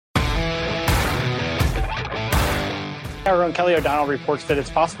Our own Kelly O'Donnell reports that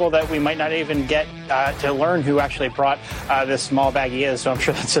it's possible that we might not even get to learn who actually brought this small baggie is. So I'm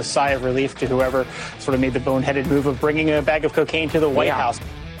sure that's a sigh of relief to whoever sort of made the boneheaded move of bringing a bag of cocaine to the White House.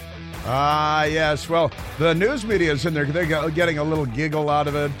 Yes. Well, the news media is in there. They're getting a little giggle out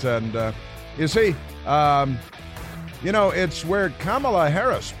of it. And you see, it's where Kamala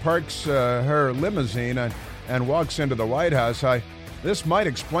Harris parks her limousine and walks into the White House. This might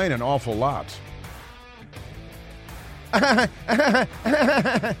explain an awful lot. I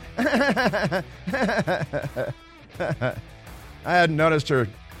hadn't noticed her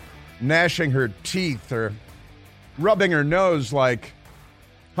gnashing her teeth or rubbing her nose like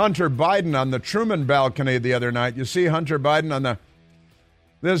Hunter Biden on the Truman balcony the other night. You see Hunter Biden on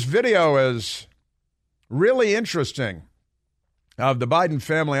this video is really interesting of the Biden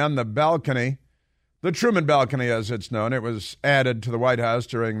family on the balcony, the Truman balcony as it's known. It was added to the White House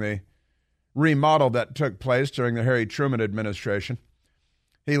during the remodel that took place during the Harry Truman administration.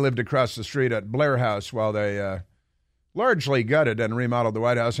 He lived across the street at Blair House while they largely gutted and remodeled the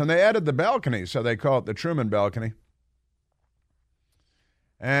White House, and they added the balcony, so they call it the Truman balcony.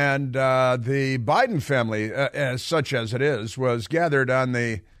 And the Biden family, as such as it is, was gathered on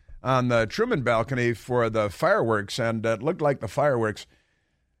the Truman balcony for the fireworks, and it looked like the fireworks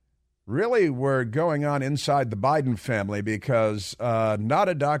really were going on inside the Biden family because not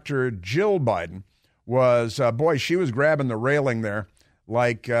a Dr. Jill Biden was, she was grabbing the railing there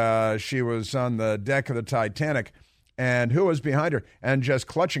like she was on the deck of the Titanic. And who was behind her? And just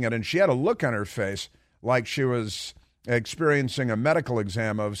clutching it. And she had a look on her face like she was experiencing a medical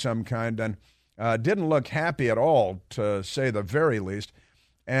exam of some kind and didn't look happy at all, to say the very least.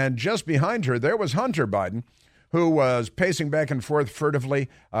 And just behind her, there was Hunter Biden, who was pacing back and forth furtively,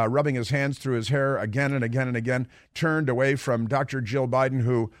 rubbing his hands through his hair again and again and again, turned away from Dr. Jill Biden,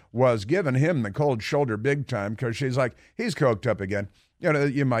 who was giving him the cold shoulder big time because she's like, he's coked up again.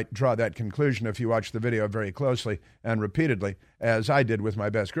 You might draw that conclusion if you watch the video very closely and repeatedly, as I did with my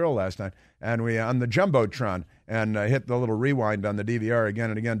best girl last night. And we, on the Jumbotron, and hit the little rewind on the DVR again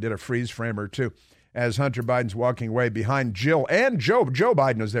and again, did a freeze frame or two, as Hunter Biden's walking away behind Jill, and Joe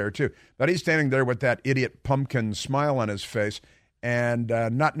Biden is there too. But he's standing there with that idiot pumpkin smile on his face and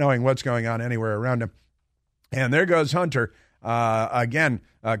not knowing what's going on anywhere around him. And there goes Hunter, again,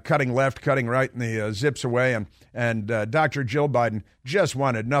 cutting left, cutting right, and he zips away. And Dr. Jill Biden just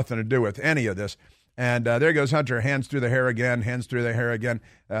wanted nothing to do with any of this. And there goes Hunter, hands through the hair again.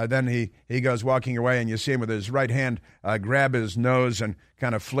 Then he goes walking away, and you see him with his right hand grab his nose and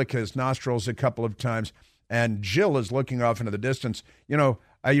kind of flick his nostrils a couple of times. And Jill is looking off into the distance. You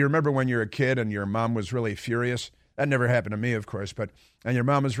remember when you were a kid and your mom was really furious? That never happened to me, of course. And your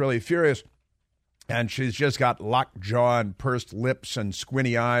mom was really furious, and she's just got locked jaw and pursed lips and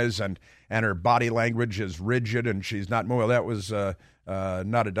squinty eyes, and her body language is rigid, and she's not moving. Well, that was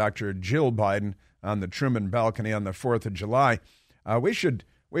not a Dr. Jill Biden on the Truman balcony on the 4th of July. We should,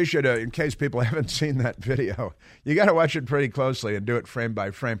 in case people haven't seen that video, you got to watch it pretty closely and do it frame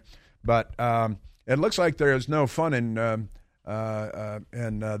by frame. But it looks like there is no fun in the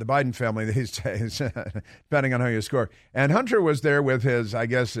Biden family these days, depending on how you score. And Hunter was there with his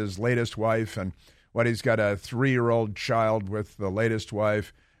latest wife, and he's got a 3-year-old child with the latest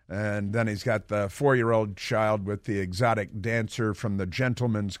wife, and then he's got the 4-year-old child with the exotic dancer from the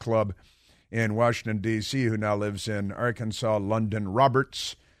Gentlemen's Club in Washington, D.C., who now lives in Arkansas, London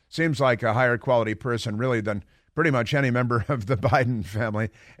Roberts. Seems like a higher quality person, really, than pretty much any member of the Biden family.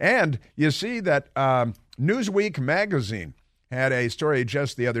 And you see that Newsweek magazine had a story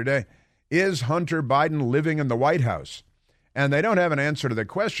just the other day. Is Hunter Biden living in the White House? And they don't have an answer to the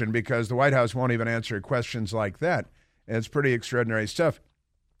question because the White House won't even answer questions like that. It's pretty extraordinary stuff.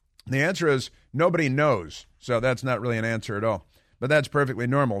 The answer is nobody knows. So that's not really an answer at all. But that's perfectly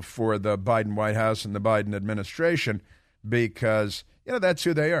normal for the Biden White House and the Biden administration because, that's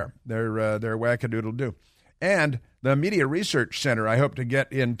who they are. They're wackadoodle-doo. And the Media Research Center, I hope to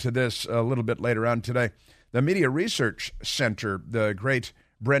get into this a little bit later on today. The Media Research Center, the great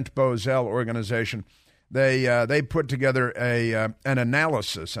Brent Bozell organization, they put together an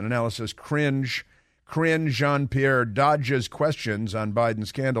analysis. Cringe Jean-Pierre dodges questions on Biden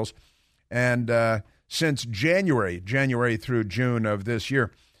scandals. And since January through June of this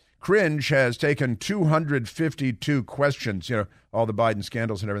year, Cringe has taken 252 questions, all the Biden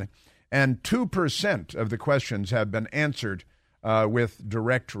scandals and everything, and 2% of the questions have been answered with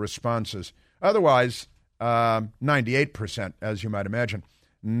direct responses. Otherwise, 98%, as you might imagine,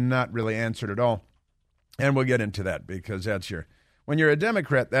 not really answered at all. And we'll get into that because when you're a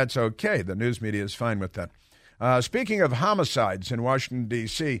Democrat, that's okay. The news media is fine with that. Speaking of homicides in Washington,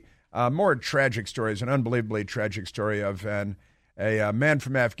 D.C., More tragic stories, an unbelievably tragic story of a man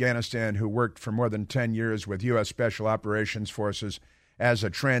from Afghanistan who worked for more than 10 years with U.S. Special Operations Forces as a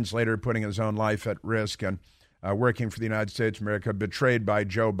translator, putting his own life at risk and working for the United States of America, betrayed by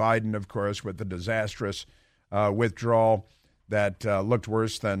Joe Biden, of course, with the disastrous withdrawal that looked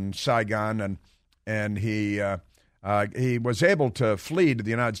worse than Saigon, and he was able to flee to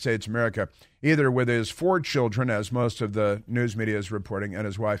the United States of America, either with his 4 children, as most of the news media is reporting, and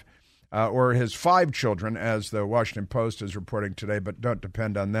his wife, or his 5 children, as the Washington Post is reporting today, but don't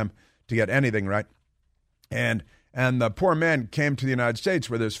depend on them to get anything right. And the poor man came to the United States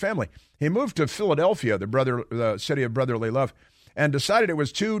with his family. He moved to Philadelphia, the city of brotherly love, and decided it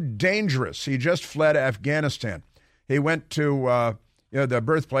was too dangerous. He just fled Afghanistan. He went to the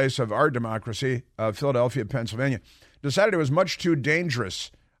birthplace of our democracy, Philadelphia, Pennsylvania. Decided it was much too dangerous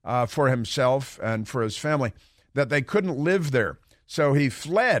for himself and for his family, that they couldn't live there. So he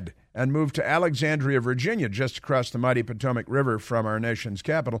fled and moved to Alexandria, Virginia, just across the mighty Potomac River from our nation's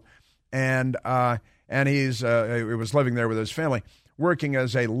capital. And he was living there with his family, working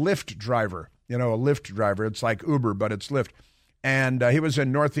as a Lyft driver. A Lyft driver. It's like Uber, but it's Lyft. And he was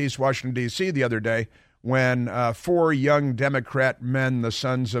in Northeast Washington, D.C. the other day when 4 young Democrat men, the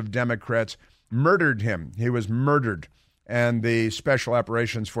sons of Democrats, murdered him. He was murdered. And the Special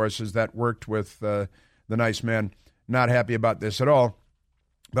Operations Forces that worked with the nice man, not happy about this at all.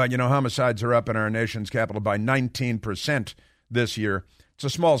 But, homicides are up in our nation's capital by 19% this year. It's a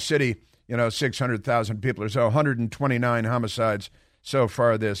small city, 600,000 people or so, 129 homicides so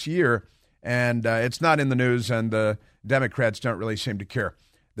far this year. And it's not in the news, and the Democrats don't really seem to care.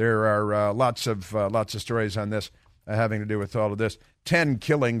 There are lots of stories on this having to do with all of this. 10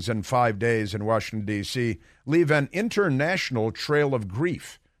 killings in 5 days in Washington, D.C. leave an international trail of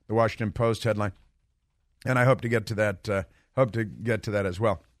grief, the Washington Post headline. And I hope to get to that as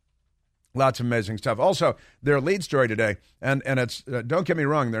well. Lots of amazing stuff. Also, their lead story today, and it's don't get me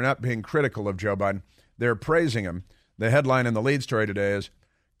wrong, they're not being critical of Joe Biden. They're praising him. The headline in the lead story today is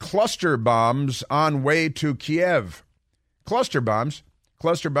cluster bombs on way to Kiev. Cluster bombs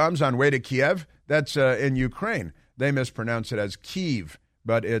on way to Kiev. That's in Ukraine. They mispronounce it as Kyiv,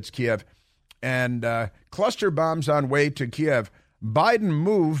 but it's Kiev. And cluster bombs on way to Kiev. Biden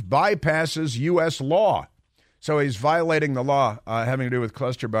move bypasses U.S. law. So he's violating the law having to do with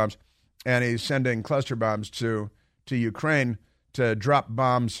cluster bombs, and he's sending cluster bombs to Ukraine to drop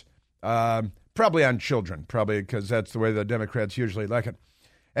bombs, probably on children, probably because that's the way the Democrats usually like it.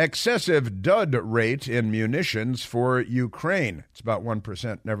 Excessive dud rate in munitions for Ukraine. It's about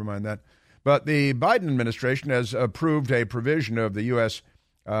 1%, never mind that. But the Biden administration has approved a provision of the U.S.,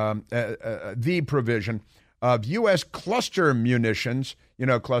 the provision of U.S. cluster munitions.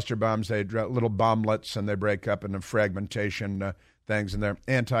 Cluster bombs, they little bomblets, and they break up into fragmentation things, and they're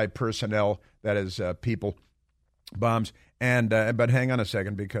anti-personnel, that is people, bombs. But hang on a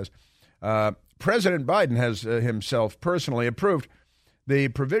second, because President Biden has himself personally approved the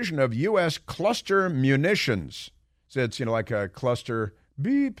provision of U.S. cluster munitions. So it's, like a cluster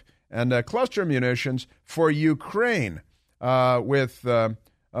beep, and cluster munitions for Ukraine with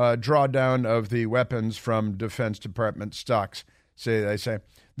drawdown of the weapons from Defense Department stocks, they say.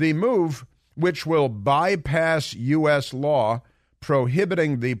 The move, which will bypass U.S. law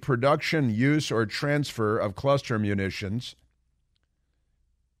prohibiting the production, use, or transfer of cluster munitions.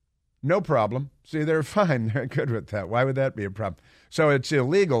 No problem. See, they're fine. They're good with that. Why would that be a problem? So it's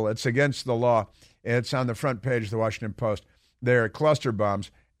illegal. It's against the law. It's on the front page of the Washington Post. They're cluster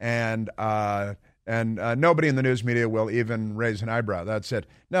bombs, and nobody in the news media will even raise an eyebrow. That's it.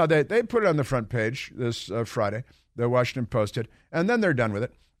 No, they put it on the front page this Friday. The Washington Post did, and then they're done with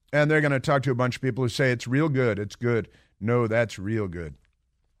it. And they're going to talk to a bunch of people who say it's real good. It's good. No, that's real good.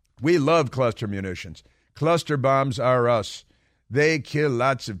 We love cluster munitions. Cluster bombs are us. They kill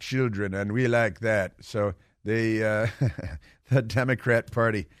lots of children, and we like that. So the Democrat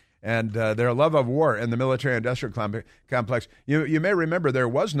Party and their love of war and the military-industrial complex. You may remember there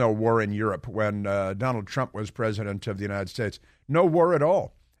was no war in Europe when Donald Trump was president of the United States. No war at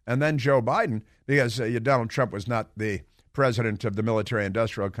all. And then Joe Biden, because Donald Trump was not the president of the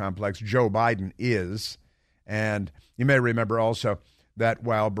military-industrial complex, Joe Biden is. And you may remember also that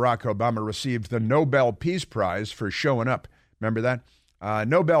while Barack Obama received the Nobel Peace Prize for showing up, remember that?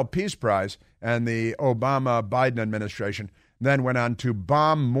 Nobel Peace Prize, and the Obama-Biden administration then went on to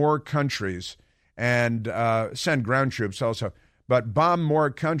bomb more countries and send ground troops also, but bomb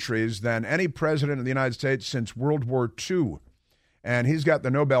more countries than any president of the United States since World War II. And he's got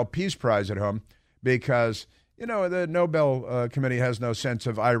the Nobel Peace Prize at home because, the Nobel Committee has no sense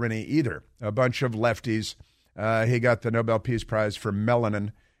of irony either. A bunch of lefties. He got the Nobel Peace Prize for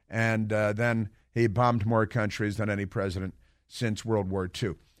melanin, And then he bombed more countries than any president since World War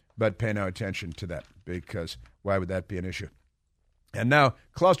II. But pay no attention to that, because why would that be an issue? And now,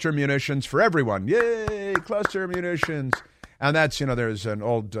 cluster munitions for everyone. Yay, cluster munitions. And that's, there's an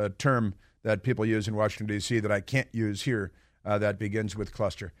old term that people use in Washington, D.C. that I can't use here that begins with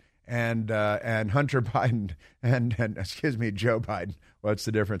cluster. And Hunter Biden and Joe Biden. What's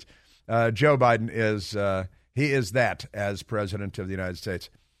the difference? Joe Biden is he is that as president of the United States.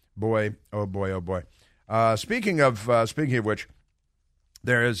 Boy, oh boy, oh boy. Speaking of which,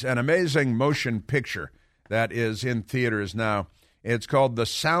 there is an amazing motion picture that is in theaters now. It's called The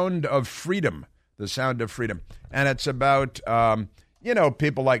Sound of Freedom. The Sound of Freedom, and it's about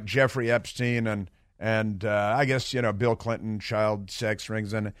people like Jeffrey Epstein and I guess Bill Clinton, child sex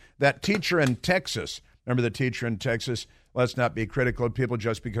rings, and that teacher in Texas. Remember the teacher in Texas? Let's not be critical of people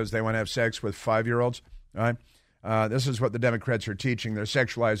just because they want to have sex with 5-year-olds. All right, this is what the Democrats are teaching. They're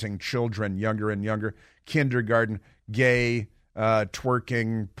sexualizing children younger and younger. Kindergarten, gay,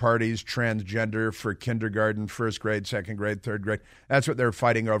 twerking parties, transgender for kindergarten, first grade, second grade, third grade. That's what they're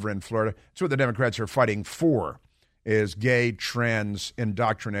fighting over in Florida. That's what the Democrats are fighting for, is gay, trans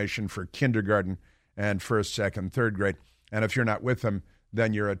indoctrination for kindergarten and first, second, third grade. And if you're not with them,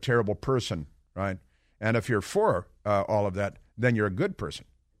 then you're a terrible person, right? And if you're for all of that, then you're a good person,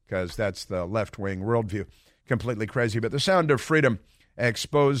 because that's the left-wing worldview. Completely crazy. But The Sound of Freedom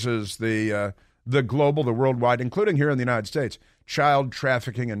exposes the global, the worldwide, including here in the United States, child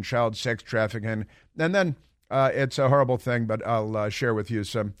trafficking and child sex trafficking. And then it's a horrible thing, but I'll share with you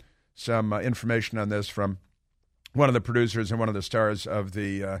some information on this from one of the producers and one of the stars of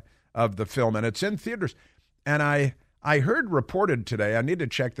the film, and it's in theaters. And I heard reported today, I need to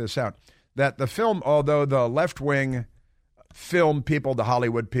check this out, that the film, although the left-wing film people, the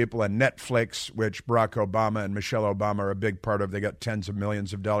Hollywood people, and Netflix, which Barack Obama and Michelle Obama are a big part of, they got tens of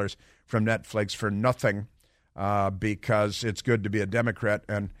millions of dollars from Netflix for nothing because it's good to be a Democrat,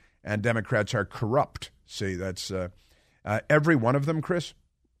 and Democrats are corrupt. See, that's every one of them, Chris?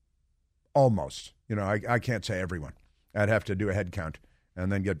 Almost. I can't say everyone. I'd have to do a head count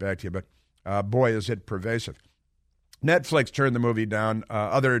and then get back to you. But boy, is it pervasive. Netflix turned the movie down.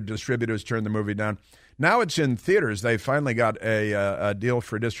 Other distributors turned the movie down. Now it's in theaters. They finally got a deal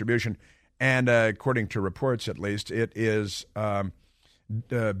for distribution. And according to reports, at least, it is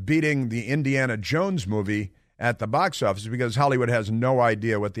beating the Indiana Jones movie at the box office, because Hollywood has no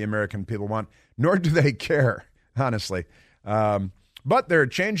idea what the American people want, nor do they care, honestly. But they're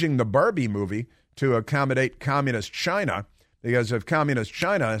changing the Barbie movie to accommodate communist China, because if communist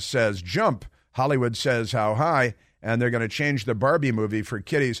China says jump, Hollywood says how high, and they're going to change the Barbie movie for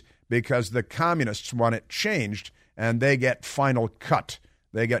kiddies because the communists want it changed, and they get final cut.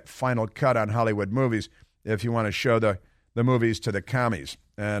 They get final cut on Hollywood movies if you want to show the movies to the commies.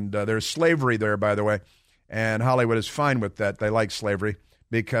 And there's slavery there, by the way, and Hollywood is fine with that. They like slavery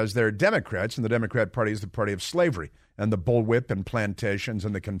because they're Democrats, and the Democrat Party is the party of slavery and the bullwhip and plantations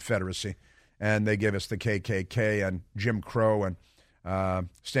and the Confederacy. And they give us the KKK and Jim Crow and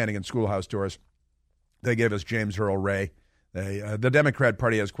standing in schoolhouse doors. They gave us James Earl Ray. The Democrat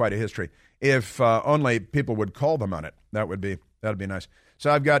Party has quite a history. If only people would call them on it, that'd be nice. So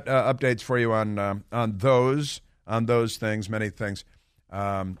I've got updates for you on those things, many things,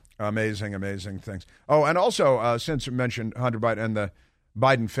 amazing things. Oh, and also since you mentioned Hunter Biden and the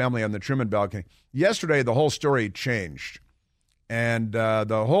Biden family on the Truman balcony, yesterday the whole story changed. And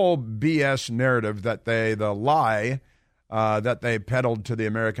the whole BS narrative that the lie that they peddled to the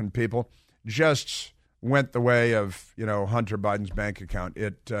American people just went the way of, Hunter Biden's bank account.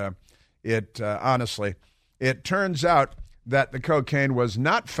 It honestly, it turns out that the cocaine was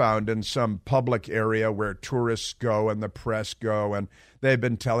not found in some public area where tourists go and the press go. And they've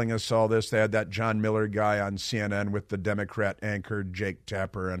been telling us all this. They had that John Miller guy on CNN with the Democrat anchor, Jake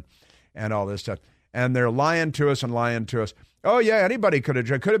Tapper, and all this stuff. And they're lying to us. Oh, yeah, anybody could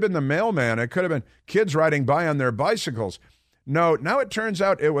have been the mailman. It could have been kids riding by on their bicycles. No, now it turns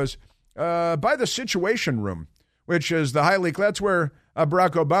out it was by the Situation Room, which is the highly, that's where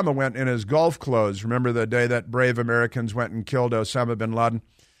Barack Obama went in his golf clothes. Remember the day that brave Americans went and killed Osama bin Laden?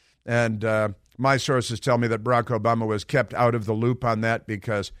 And my sources tell me that Barack Obama was kept out of the loop on that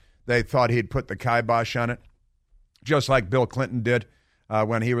because they thought he'd put the kibosh on it, just like Bill Clinton did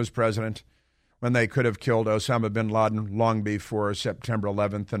when he was president, when they could have killed Osama bin Laden long before September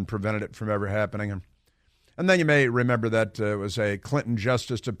 11th and prevented it from ever happening. And then you may remember that it was a Clinton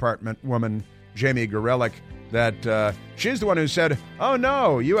Justice Department woman, Jamie Gorelick, that she's the one who said, oh,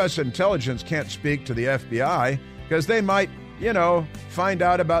 no, U.S. intelligence can't speak to the FBI because they might, find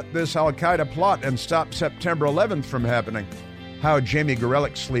out about this al-Qaeda plot and stop September 11th from happening. how Jamie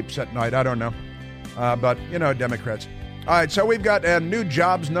Gorelick sleeps at night. I don't know. But, Democrats. All right, so we've got new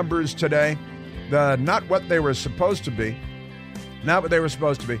jobs numbers today. Not what they were supposed to be. Not what they were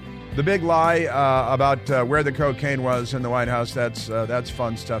supposed to be. The big lie about where the cocaine was in the White House, that's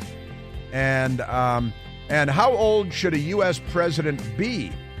fun stuff. And how old should a U.S. president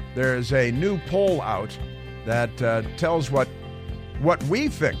be? There's a new poll out that tells what we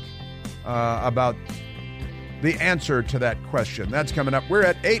think about the answer to that question. That's coming up. We're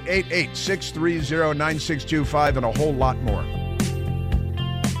at 888-630-9625 and a whole lot more.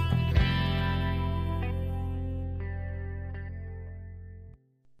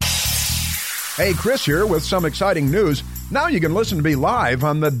 Hey, Chris here with some exciting news. Now you can listen to me live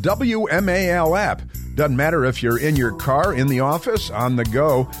on the WMAL app. Doesn't matter if you're in your car, in the office, on the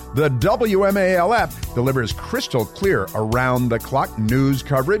go. The WMAL app delivers crystal clear around-the-clock news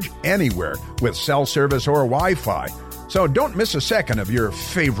coverage anywhere with cell service or Wi-Fi. So don't miss a second of your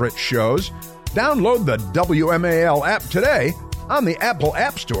favorite shows. Download the WMAL app today on the Apple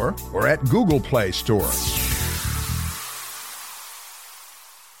App Store or at Google Play Store.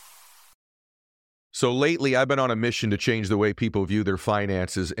 So lately, I've been on a mission to change the way people view their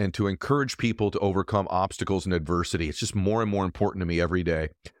finances and to encourage people to overcome obstacles and adversity. It's just more and more important to me every day.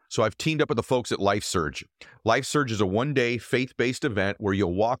 So I've teamed up with the folks at LifeSurge. LifeSurge is a one-day faith-based event where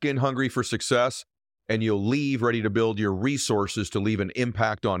you'll walk in hungry for success and you'll leave ready to build your resources to leave an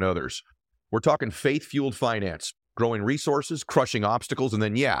impact on others. We're talking faith-fueled finance, growing resources, crushing obstacles, and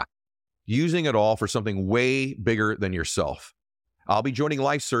then, using it all for something way bigger than yourself. I'll be joining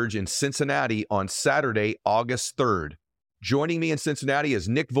LifeSurge in Cincinnati on Saturday, August 3rd. Joining me in Cincinnati is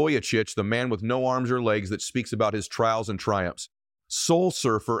Nick Vujicic, the man with no arms or legs that speaks about his trials and triumphs. Soul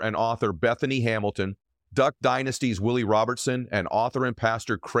surfer and author Bethany Hamilton, Duck Dynasty's Willie Robertson, and author and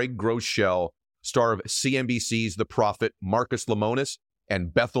pastor Craig Groeschel, star of CNBC's The Prophet Marcus Lemonis,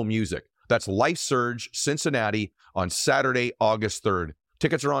 and Bethel Music. That's LifeSurge Cincinnati on Saturday, August 3rd.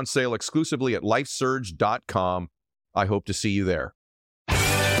 Tickets are on sale exclusively at lifesurge.com. I hope to see you there.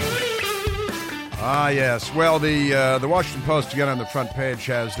 Yes. Well, the Washington Post, again on the front page,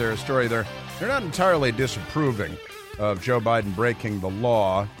 has their story there. They're not entirely disapproving of Joe Biden breaking the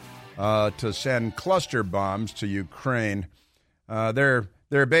law to send cluster bombs to Ukraine. They're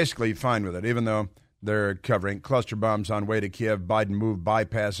basically fine with it, even though they're covering cluster bombs on way to Kiev. Biden move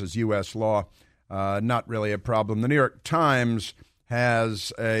bypasses U.S. law. Not really a problem. The New York Times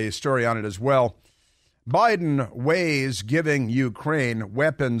has a story on it as well. Biden weighs giving Ukraine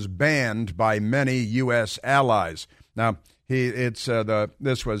weapons banned by many U.S. allies. Now, this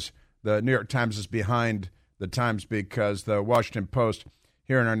was the New York Times is behind the Times because the Washington Post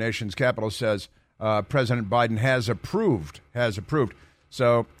here in our nation's capital says President Biden has approved.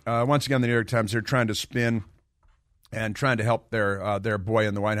 So once again, the New York Times, they're trying to spin and trying to help their boy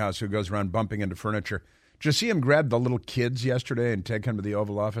in the White House who goes around bumping into furniture. Did you see him grab the little kids yesterday and take them to the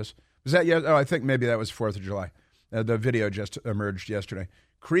Oval Office? Was that yes? Oh, I think maybe that was 4th of July. The video just emerged yesterday.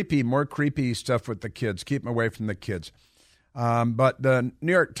 More creepy stuff with the kids. Keep them away from the kids. But the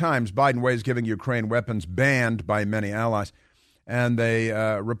New York Times, Biden weighs giving Ukraine weapons banned by many allies. And they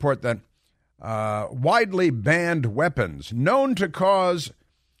report that widely banned weapons known to cause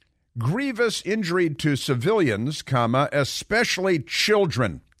grievous injury to civilians, especially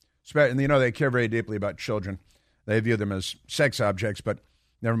children. And they care very deeply about children. They view them as sex objects, but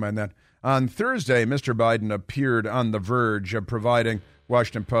never mind that. On Thursday, Mr. Biden appeared on the verge of providing,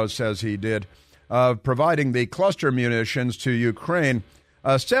 Washington Post says he did, of providing the cluster munitions to Ukraine,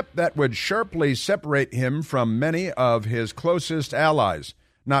 a step that would sharply separate him from many of his closest allies,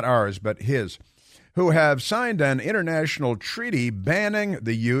 not ours, but his, who have signed an international treaty banning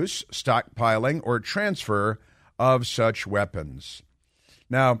the use, stockpiling, or transfer of such weapons.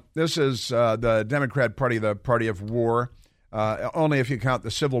 Now, this is the Democrat Party, the party of war. Only if you count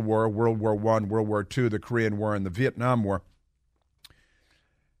the Civil War, World War I, World War II, the Korean War, and the Vietnam War.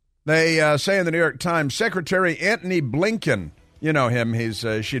 They say in the New York Times, Secretary Antony Blinken, you know him,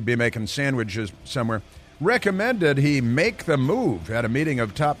 she'd be making sandwiches somewhere, recommended he make the move at a meeting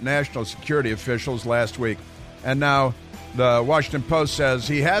of top national security officials last week. And now the Washington Post says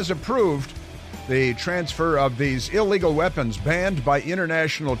he has approved the transfer of these illegal weapons banned by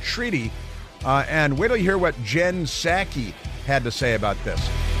international treaty. And wait till you hear what Jen Psaki had to say about this.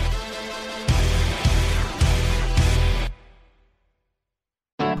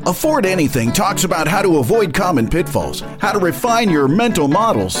 Afford Anything talks about how to avoid common pitfalls, how to refine your mental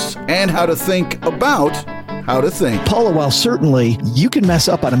models, and how to think about how to think. Paula, while certainly you can mess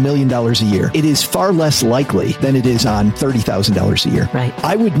up on $1 million a year, it is far less likely than it is on $30,000 a year. Right.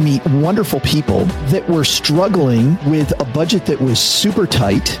 I would meet wonderful people that were struggling with a budget that was super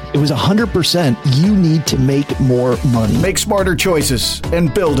tight. It was 100% you need to make more money. Make smarter choices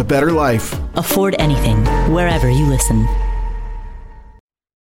and build a better life. Afford anything, wherever you listen.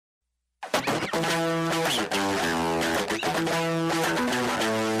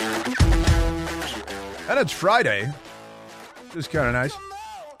 And it's Friday. This is kind of nice.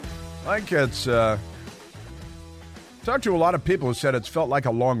 Like it's, talked to a lot of people who said it's felt like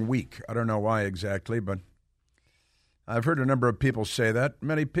a long week. I don't know why exactly, but I've heard a number of people say that.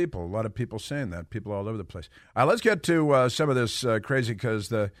 Many people, a lot of people saying that. People all over the place. All right, let's get to some of this crazy because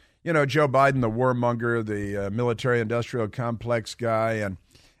Joe Biden, the warmonger, the military-industrial complex guy, and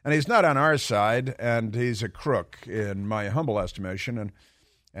he's not on our side, and he's a crook in my humble estimation.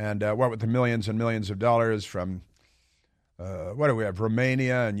 And what with the millions and millions of dollars from, what do we have,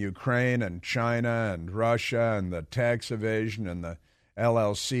 Romania and Ukraine and China and Russia and the tax evasion and the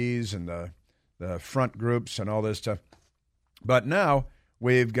LLCs and the front groups and all this stuff. But now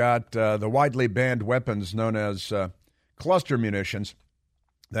we've got the widely banned weapons known as cluster munitions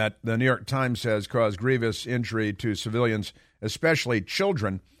that the New York Times says caused grievous injury to civilians, especially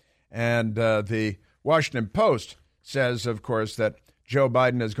children. And the Washington Post says, of course, that Joe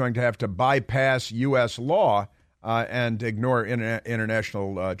Biden is going to have to bypass U.S. law and ignore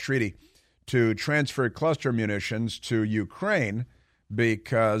international treaty to transfer cluster munitions to Ukraine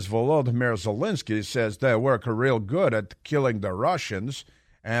because Volodymyr Zelensky says they work real good at killing the Russians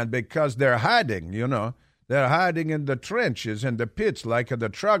and because they're hiding, they're hiding in the trenches, in the pits like the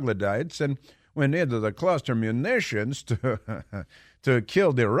troglodytes, and we need the cluster munitions to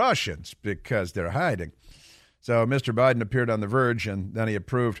kill the Russians because they're hiding. So Mr. Biden appeared on The Verge, and then he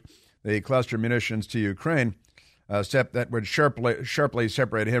approved the cluster munitions to Ukraine, a step that would sharply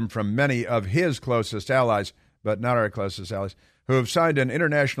separate him from many of his closest allies, but not our closest allies, who have signed an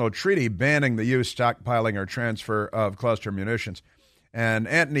international treaty banning the use, stockpiling, or transfer of cluster munitions. And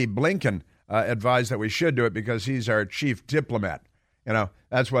Antony Blinken advised that we should do it because he's our chief diplomat.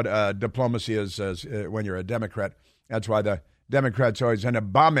 That's what diplomacy is when you're a Democrat. That's why the Democrats always end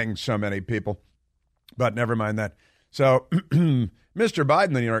up bombing so many people. But never mind that. So Mr.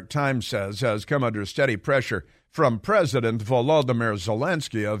 Biden, the New York Times says, has come under steady pressure from President Volodymyr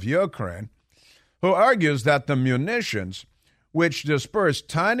Zelensky of Ukraine, who argues that the munitions, which disperse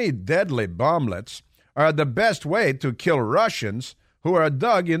tiny deadly bomblets, are the best way to kill Russians who are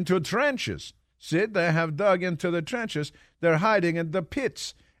dug into trenches. See, they have dug into the trenches. They're hiding in the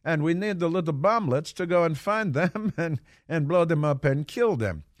pits. And we need the little bomblets to go and find them and blow them up and kill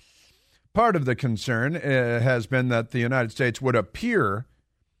them. Part of the concern has been that the United States would appear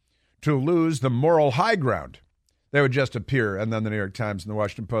to lose the moral high ground. They would just appear, and then the New York Times and the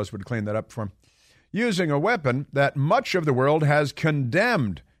Washington Post would clean that up for them, using a weapon that much of the world has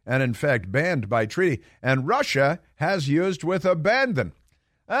condemned and, in fact, banned by treaty, and Russia has used with abandon.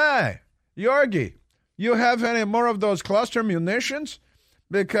 Hey, Yorgi, you have any more of those cluster munitions?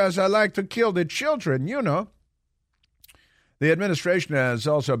 Because I like to kill the children, The administration has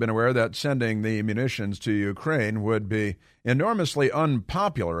also been aware that sending the munitions to Ukraine would be enormously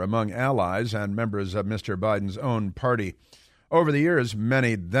unpopular among allies and members of Mr. Biden's own party. Over the years,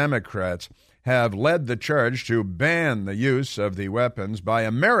 many Democrats have led the charge to ban the use of the weapons by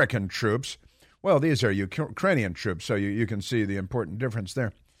American troops. Well, these are Ukrainian troops, so you can see the important difference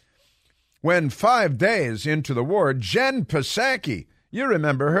there. When 5 days into the war, Jen Psaki, you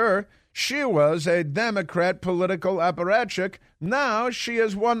remember her, she was a Democrat political apparatchik. Now she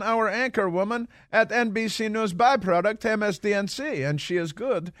is 1 hour anchor woman at NBC News Byproduct MSDNC, and she is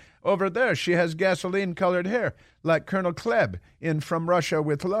good over there. She has gasoline-colored hair, like Colonel Klebb in From Russia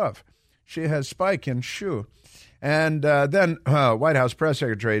with Love. She has spike in shoe. And then White House Press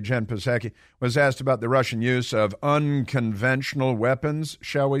Secretary Jen Psaki was asked about the Russian use of unconventional weapons,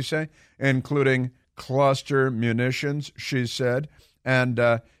 shall we say, including cluster munitions, she said.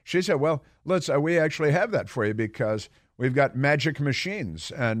 And she said, well, we actually have that for you because we've got magic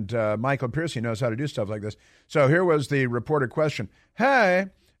machines. And Michael Piercy knows how to do stuff like this. So here was the reporter question. Hey,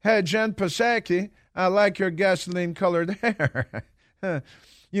 Jen Psaki, I like your gasoline-colored hair.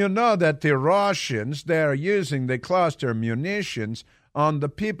 You know that the Russians, they're using the cluster munitions on the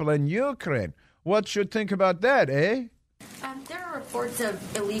people in Ukraine. What you think about that, eh? There are reports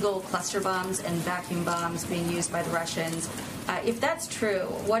of illegal cluster bombs and vacuum bombs being used by the Russians. If that's true,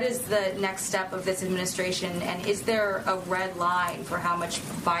 what is the next step of this administration, and is there a red line for how much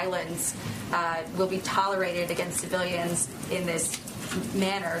violence will be tolerated against civilians in this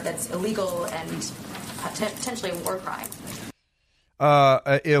manner that's illegal and potentially a war crime?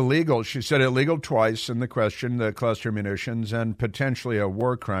 Illegal. She said illegal twice in the question, the cluster munitions, and potentially a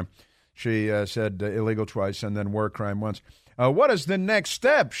war crime. She said illegal twice and then war crime once. What is the next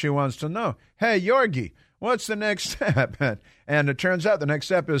step? She wants to know. Hey, Yorgi, what's the next step? And it turns out the next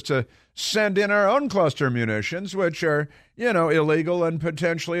step is to send in our own cluster munitions, which are, illegal and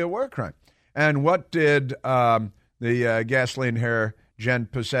potentially a war crime. And what did the gasoline hair Jen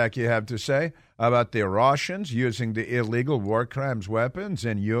Psaki have to say about the Russians using the illegal war crimes weapons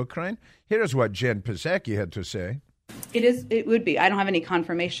in Ukraine? Here's what Jen Psaki had to say. It would be. I don't have any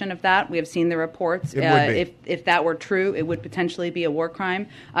confirmation of that. We have seen the reports. If that were true, it would potentially be a war crime.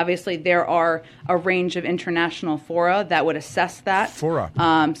 Obviously, there are a range of international fora that would assess that. Fora.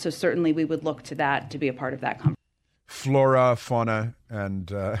 So certainly we would look to that to be a part of that conversation. Flora, fauna,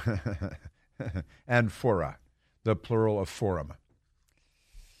 and and fora, the plural of forum.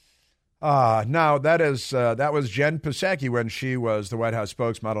 Now, that was Jen Psaki when she was the White House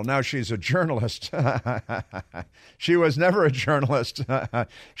spokesmodel. Now she's a journalist. She was never a journalist.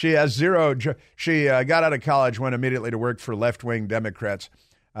 She has zero. She got out of college, went immediately to work for left-wing Democrats,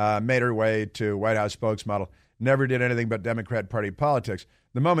 made her way to White House spokesmodel, never did anything but Democrat Party politics.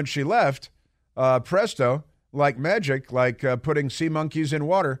 The moment she left, presto, like magic, like putting sea monkeys in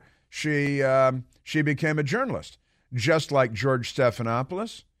water, she became a journalist, just like George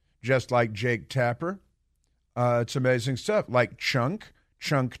Stephanopoulos. Just like Jake Tapper. It's amazing stuff. Like Chunk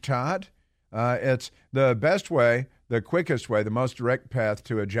Todd. It's the best way, the quickest way, the most direct path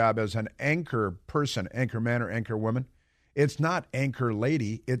to a job as an anchor person, anchor man or anchor woman. It's not anchor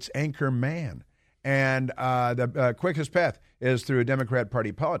lady, it's anchor man. And the quickest path is through Democrat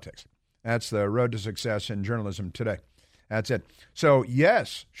Party politics. That's the road to success in journalism today. That's it. So,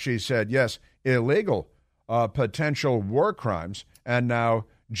 yes, she said, yes, illegal potential war crimes. And now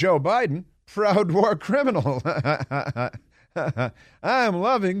Joe Biden, proud war criminal. I'm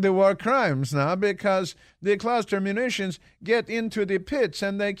loving the war crimes now because the cluster munitions get into the pits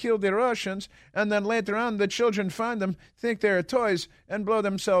and they kill the Russians, and then later on the children find them, think they're toys, and blow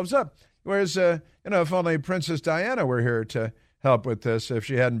themselves up. Whereas, if only Princess Diana were here to help with this, if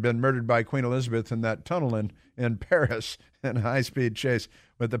she hadn't been murdered by Queen Elizabeth in that tunnel in Paris in a high-speed chase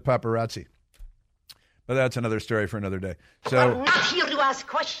with the paparazzi. But that's another story for another day. So I'm not here to ask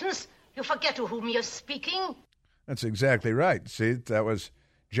questions. You forget to whom you're speaking. That's exactly right. See, that was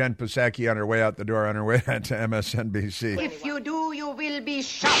Jen Psaki on her way out the door on her way to MSNBC. If you do, you will be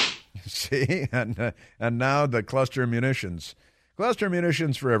shot. See, and now the cluster munitions. Cluster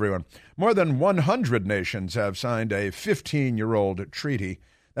munitions for everyone. More than 100 nations have signed a 15-year-old treaty.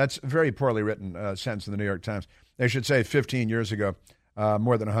 That's a very poorly written sentence in the New York Times. They should say 15 years ago.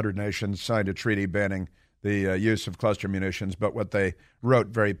 More than 100 nations signed a treaty banning the use of cluster munitions, but what they wrote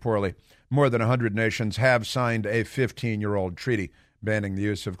very poorly. More than 100 nations have signed a 15-year-old treaty banning the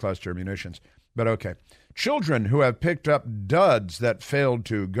use of cluster munitions. But okay. Children who have picked up duds that failed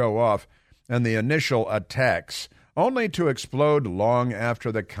to go off in the initial attacks, only to explode long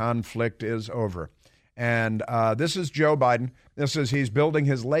after the conflict is over. And this is Joe Biden. He's building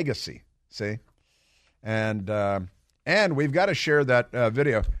his legacy, see? And we've got to share that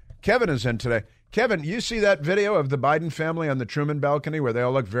video. Kevin is in today. Kevin, you see that video of the Biden family on the Truman balcony where they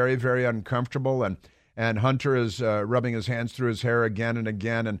all look very, very uncomfortable, and Hunter is rubbing his hands through his hair again and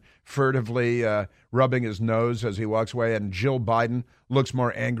again and furtively rubbing his nose as he walks away, and Jill Biden looks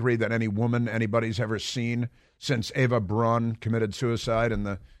more angry than any woman anybody's ever seen since Eva Braun committed suicide in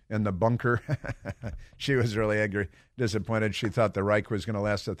the bunker. She was really angry, disappointed. She thought the Reich was going to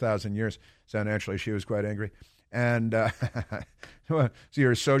last 1,000 years, so naturally she was quite angry. And so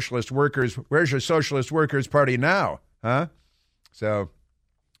your socialist workers, where's your Socialist Workers Party now? Huh? So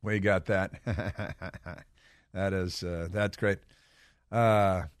we got that. That's great.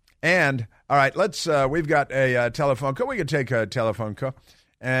 And all right, we've got a telephone call. We can take a telephone call.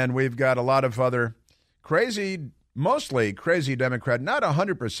 And we've got a lot of other mostly crazy Democrat, not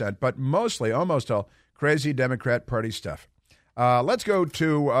 100%, but mostly, almost all crazy Democrat Party stuff. Let's go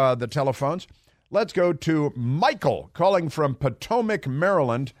to the telephones. Let's go to Michael calling from Potomac,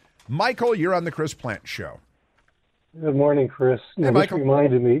 Maryland. Michael, you're on the Chris Plante Show. Good morning, Chris. Hey, Michael. This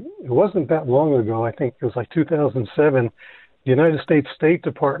reminded me, it wasn't that long ago, I think it was like 2007, the United States State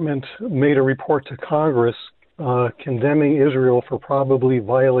Department made a report to Congress condemning Israel for probably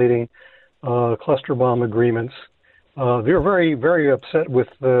violating cluster bomb agreements. They're very, very upset with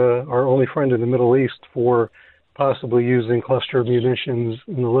our only friend in the Middle East for possibly using cluster munitions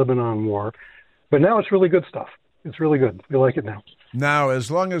in the Lebanon war. But now it's really good stuff. It's really good. We like it now. Now, as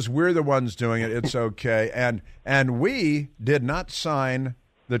long as we're the ones doing it, it's okay. And we did not sign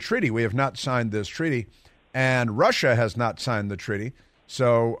the treaty. We have not signed this treaty, and Russia has not signed the treaty.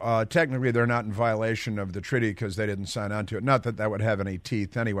 So technically, they're not in violation of the treaty because they didn't sign on to it. Not that that would have any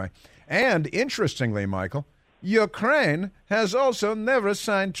teeth anyway. And interestingly, Michael, Ukraine has also never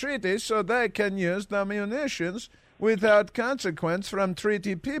signed treaties, so they can use the munitions without consequence from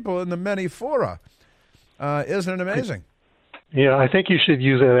treaty people in the many fora. Isn't it amazing? Yeah, I think you should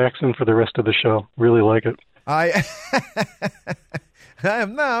use that accent for the rest of the show. Really like it. I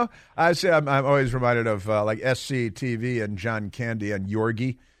am now. I'm always reminded of like SCTV and John Candy and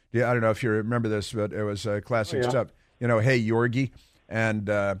Yorgi. Yeah, I don't know if you remember this, but it was classic stuff. You know, Hey Yorgi, and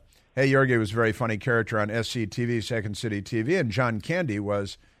Hey Yorgi was a very funny character on SCTV, Second City TV, and John Candy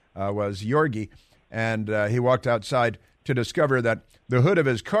was Yorgi, and he walked outside to discover that the hood of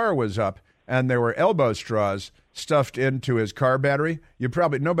his car was up, and there were elbow straws stuffed into his car battery.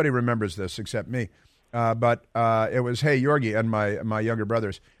 Nobody remembers this except me. But it was Hey Yorgi and my younger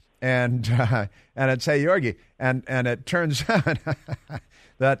brothers, and it's Hey Yorgi, and it turns out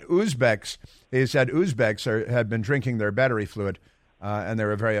that Uzbeks, he said Uzbeks had been drinking their battery fluid, and they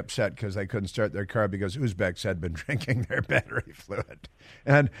were very upset because they couldn't start their car because Uzbeks had been drinking their battery fluid.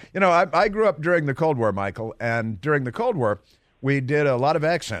 And you know, I grew up during the Cold War, Michael, and during the Cold War, we did a lot of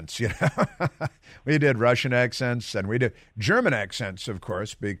accents, you know. We did Russian accents, and we did German accents, of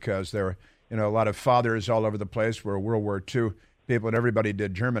course, because there were, you know, a lot of fathers all over the place were World War II people, and everybody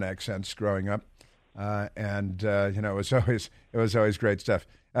did German accents growing up. You know, it was always great stuff.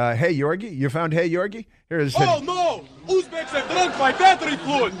 Hey Yorgi, you found Hey Yorgi? Here's no! Uzbeks have drunk my battery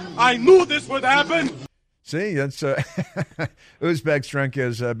fluid. I knew this would happen. See, it's Uzbeks drank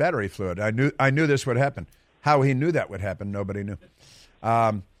his battery fluid. I knew this would happen. How he knew that would happen, nobody knew.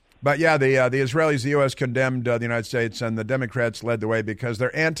 But yeah, the Israelis, the U.S. condemned the United States, and the Democrats led the way because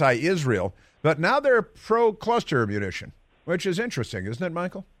they're anti-Israel. But now they're pro-cluster munition, which is interesting, isn't it,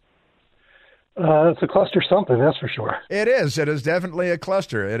 Michael? It's a cluster something, that's for sure. It is. It is definitely a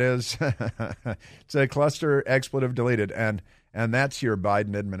cluster. It is. It's a cluster expletive deleted, and that's your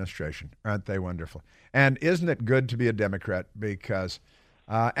Biden administration. Aren't they wonderful? And isn't it good to be a Democrat? Because,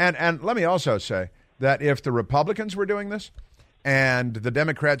 and let me also say that if the Republicans were doing this, and the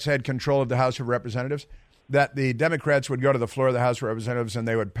Democrats had control of the House of Representatives, that the Democrats would go to the floor of the House of Representatives and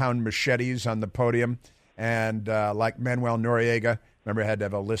they would pound machetes on the podium, and like Manuel Noriega. Remember, I had to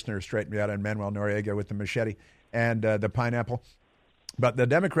have a listener straighten me out on Manuel Noriega with the machete and the pineapple. But the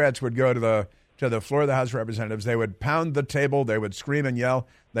Democrats would go to the floor of the House of Representatives. They would pound the table. They would scream and yell.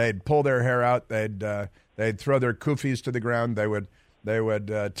 They'd pull their hair out. They'd throw their kufis to the ground. They would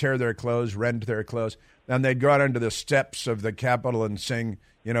tear their clothes, rend their clothes. And they'd go out onto the steps of the Capitol and sing,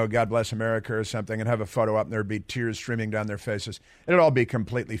 you know, God Bless America or something, and have a photo up, and there'd be tears streaming down their faces. It'd all be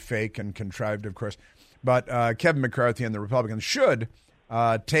completely fake and contrived, of course. But Kevin McCarthy and the Republicans should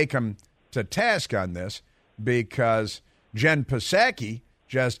take him to task on this, because Jen Psaki,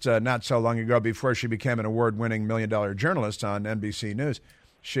 just not so long ago, before she became an award-winning $1 million journalist on NBC News,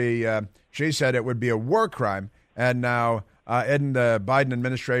 she said it would be a war crime, and now isn't the Biden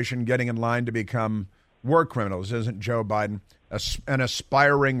administration getting in line to become war criminals? Isn't Joe Biden an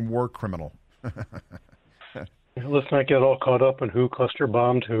aspiring war criminal? Let's not get all caught up in who cluster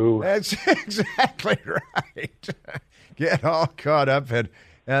bombed who. That's exactly right. Get all caught up in.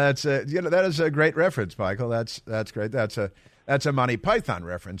 That's that is a great reference, Michael. That's great. That's a Monty Python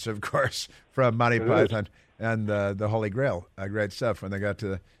reference, of course, from Monty Python and the Holy Grail. Great stuff when they got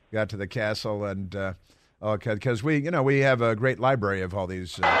to the castle, and because we have a great library of all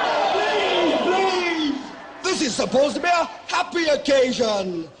these. Please! This is supposed to be a happy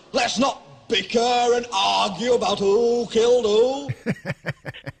occasion. Let's not bicker and argue about who killed who.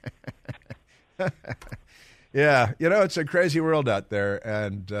 Yeah, it's a crazy world out there,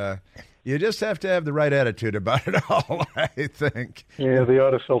 and you just have to have the right attitude about it all, I think. Yeah, they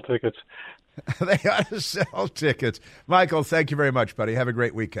ought to sell tickets. They ought to sell tickets. Michael, thank you very much, buddy. Have a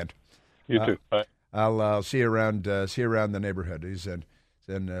great weekend. You too. Bye. I'll see you around the neighborhood. He's in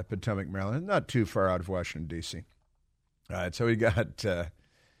Potomac, Maryland, not too far out of Washington, D.C. All right, so we got to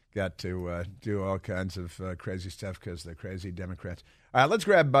do all kinds of crazy stuff because they're crazy Democrats. All right, let's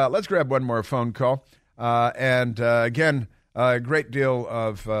grab one more phone call. Again, a great deal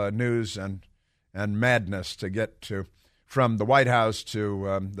of news and madness to get to, from the White House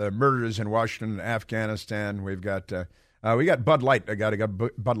to the murders in Washington and Afghanistan. We got Bud Light. I got a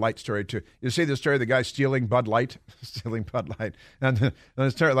Bud Light story too. You see the story of the guy stealing Bud Light, and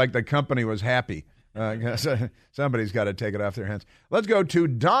the story, like the company was happy. Somebody's got to take it off their hands. Let's go to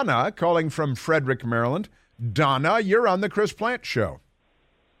Donna calling from Frederick, Maryland. Donna, you're on the Chris Plante Show.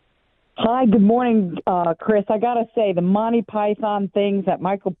 Hi, good morning, Chris. I got to say, the Monty Python things that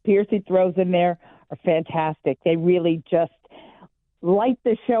Michael Piercy throws in there are fantastic. They really just light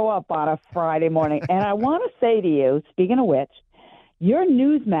the show up on a Friday morning. And I want to say to you, speaking of which, your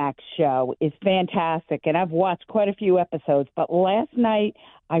Newsmax show is fantastic, and I've watched quite a few episodes. But last night,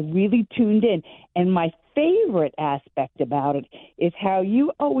 I really tuned in, and my favorite aspect about it is how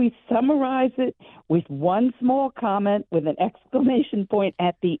you always summarize it with one small comment with an exclamation point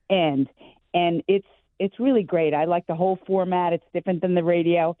at the end, and it's really great. I like the whole format. It's different than the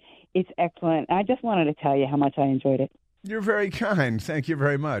radio. It's excellent. I just wanted to tell you how much I enjoyed it. You're very kind. Thank you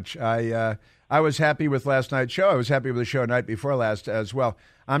very much. I was happy with last night's show. I was happy with the show night before last as well.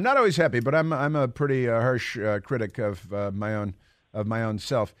 I'm not always happy, but I'm a pretty harsh critic of my own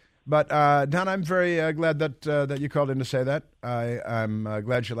self. But Don, I'm very glad that you called in to say that. I'm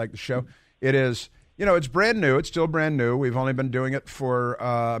glad you like the show. It is, it's brand new. It's still brand new. We've only been doing it for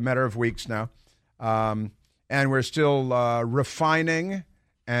a matter of weeks now, and we're still refining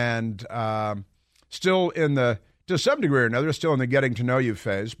and still to some degree or another, still in the getting to know you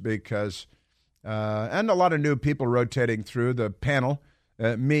phase because. And a lot of new people rotating through the panel,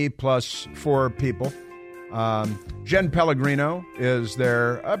 me plus 4 people. Jen Pellegrino is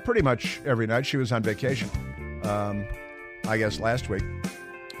there pretty much every night. She was on vacation, I guess, last week,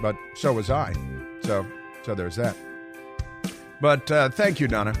 but so was I. So there's that. But thank you,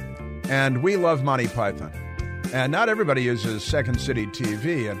 Donna. And we love Monty Python. And not everybody uses Second City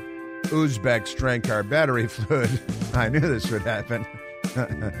TV, and Uzbeks drank our battery fluid. I knew this would happen.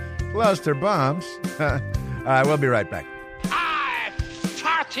 Cluster bombs. We'll be right back. I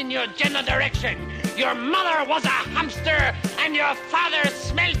fart in your general direction. Your mother was a hamster, and your father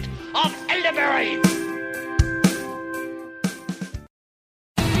smelt of elderberries.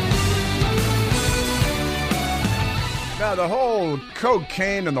 Now, the whole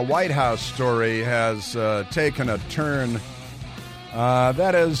cocaine in the White House story has taken a turn.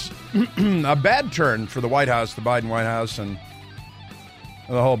 That is a bad turn for the White House, the Biden White House, and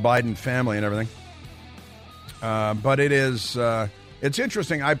the whole Biden family and everything. But it's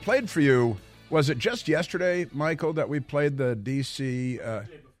interesting. I played for you, was it just yesterday, Michael, that we played the D.C.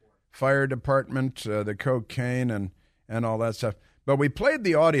 Fire Department, the cocaine and all that stuff. But we played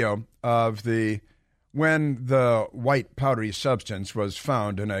the audio of when the white powdery substance was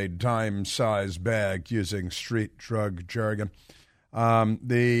found in a dime-sized bag using street drug jargon.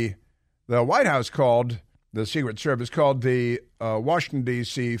 The White House called, the Secret Service called the Washington,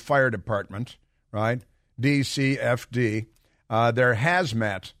 D.C. Fire Department, right, DCFD. Their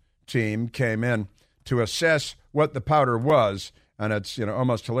hazmat team came in to assess what the powder was, and it's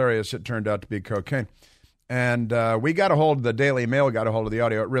almost hilarious. It turned out to be cocaine. And we got a hold of the Daily Mail, got a hold of the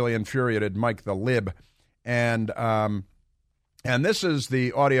audio. It really infuriated Mike the Lib. And this is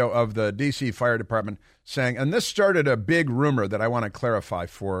the audio of the D.C. Fire Department saying, and this started a big rumor that I want to clarify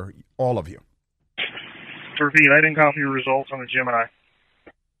for all of you. To repeat, I didn't copy your results on the Gemini.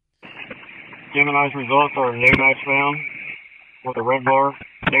 Gemini's results are no match found with a red bar,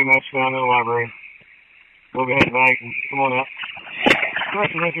 no match found in the library. We'll go ahead and back. Come on up.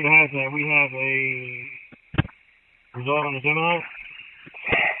 Correct record has that. We have a result on the Gemini.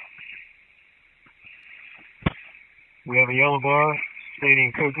 We have a yellow bar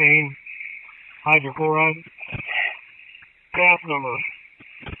stating cocaine, hydrochloride, gas number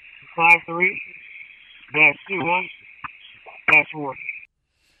 53-21-4.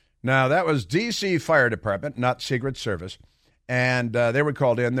 Now, that was D.C. Fire Department, not Secret Service. And they were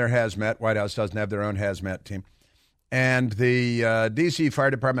called in. Their hazmat. White House doesn't have their own hazmat team. And the D.C.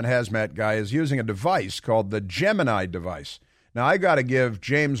 Fire Department hazmat guy is using a device called the Gemini device. Now, I got to give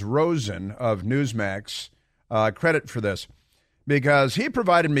James Rosen of Newsmax credit for this because he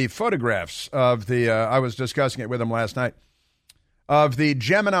provided me photographs of I was discussing it with him last night, of the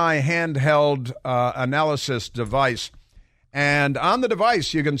Gemini handheld analysis device. And on the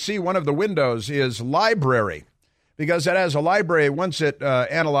device, you can see one of the windows is library, because it has a library. Once it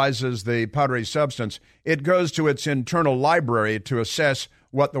analyzes the powdery substance, it goes to its internal library to assess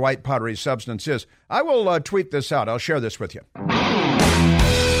what the white powdery substance is. I will tweet this out. I'll share this with you.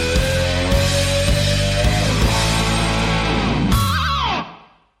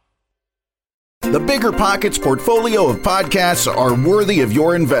 The Bigger Pockets portfolio of podcasts are worthy of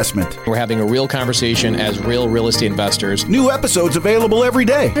your investment. We're having a real conversation as real estate investors. New episodes available every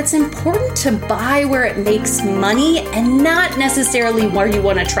day. It's important to buy where it makes money and not necessarily where you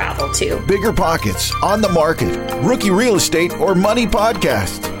want to travel to. Bigger Pockets, On the Market, Rookie Real Estate, or Money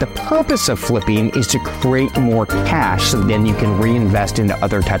Podcast. The purpose of flipping is to create more cash so then you can reinvest into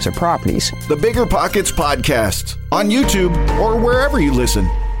other types of properties. The Bigger Pockets Podcast on YouTube or wherever you listen.